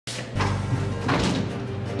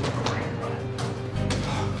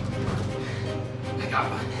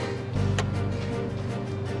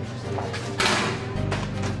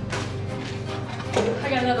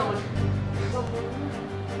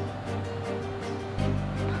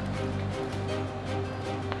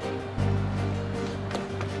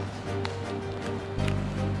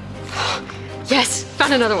Yes,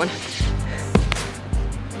 found another one.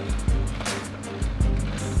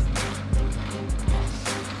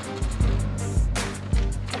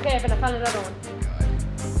 Okay, Evan, I found another one.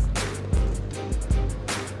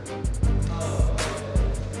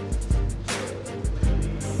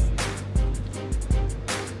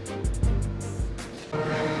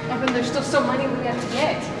 Evan, there's still so many we have to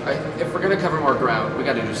get. If we're gonna cover more ground, we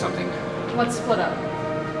gotta do something. Let's split up.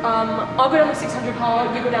 I'll go down to 600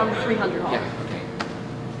 Hall, you go down to 300 Hall. Yeah, okay.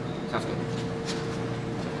 Sounds good.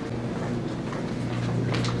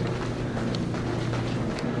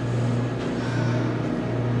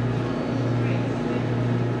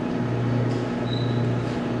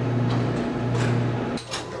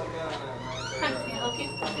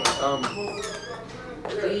 I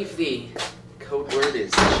believe the code word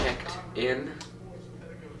is checked in.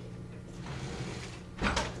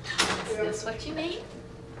 Is this what you need?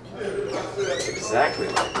 That's exactly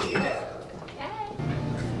what I need.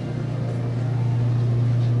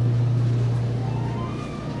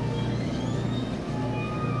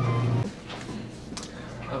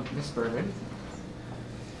 Miss Berman,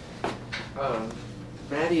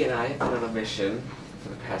 Maddie and I have been on a mission for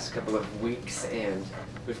the past couple of weeks, and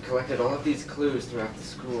we've collected all of these clues throughout the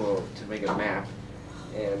school to make a map,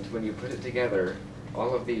 and when you put it together,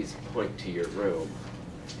 all of these point to your room.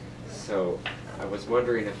 So, I was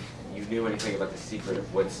wondering if you knew anything about the secret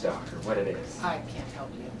of Woodstock, or what it is. I can't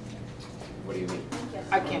help you. What do you mean?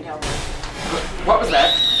 I can't help you. What was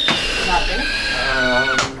that? Nothing.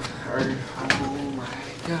 Oh my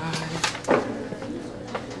God.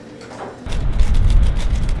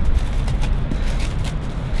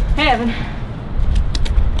 Hey, Evan.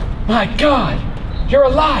 My God! You're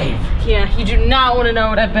alive! Yeah, you do not want to know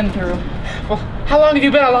what I've been through. Well, how long have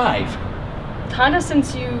you been alive? Kinda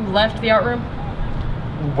since you left the art room.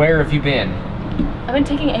 Where have you been? I've been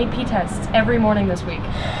taking AP tests every morning this week.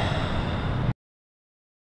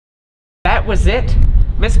 That was it?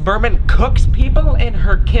 Miss Berman cooks people in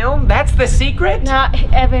her kiln? That's the secret? Nah,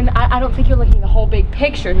 Evan, I don't think you're looking at the whole big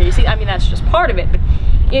picture here. You see, I mean, that's just part of it, but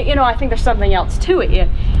you know, I think there's something else to it.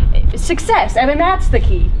 Success, Evan, that's the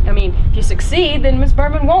key. I mean, if you succeed, then Miss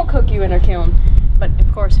Berman won't cook you in her kiln. But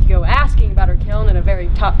of course, if you go asking about her kiln in a very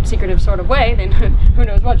top secretive sort of way, then who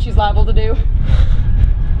knows what she's liable to do.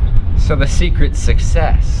 So the secret's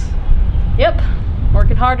success. Yep,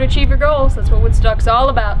 working hard to achieve your goals. That's what Woodstock's all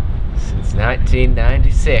about. Since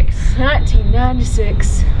 1996.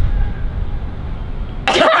 1996.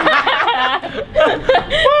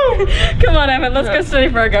 Come on, Evan, let's go study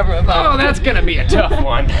for our government. Oh, that's gonna be a tough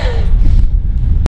one.